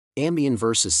Ambien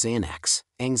versus Xanax.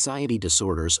 Anxiety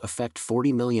disorders affect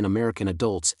 40 million American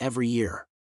adults every year.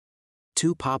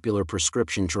 Two popular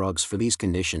prescription drugs for these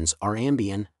conditions are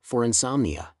Ambien, for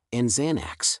insomnia, and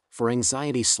Xanax, for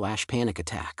anxiety/panic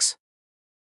attacks.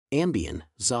 Ambien,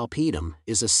 zolpidem,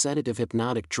 is a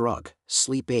sedative-hypnotic drug,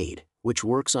 sleep aid, which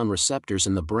works on receptors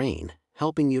in the brain,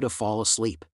 helping you to fall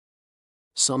asleep.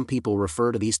 Some people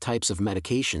refer to these types of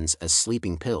medications as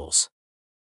sleeping pills.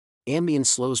 Ambien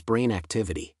slows brain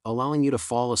activity, allowing you to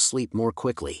fall asleep more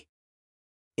quickly.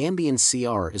 Ambien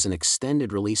CR is an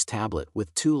extended-release tablet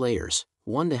with two layers,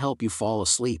 one to help you fall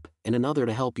asleep and another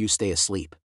to help you stay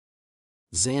asleep.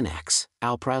 Xanax,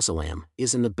 alprazolam,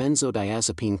 is in the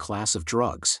benzodiazepine class of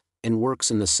drugs, and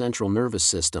works in the central nervous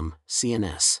system,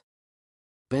 CNS.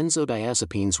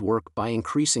 Benzodiazepines work by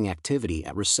increasing activity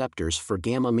at receptors for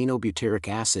gamma-aminobutyric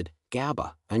acid,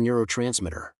 GABA, a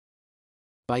neurotransmitter.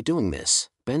 By doing this,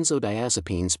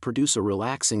 benzodiazepines produce a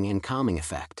relaxing and calming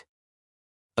effect.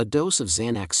 A dose of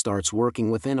Xanax starts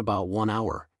working within about 1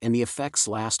 hour, and the effects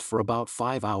last for about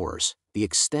 5 hours. The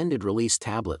extended-release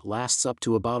tablet lasts up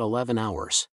to about 11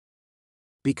 hours.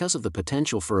 Because of the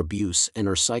potential for abuse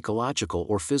and/or psychological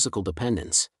or physical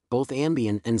dependence, both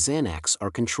Ambien and Xanax are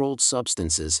controlled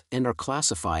substances and are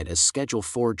classified as Schedule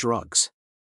IV drugs.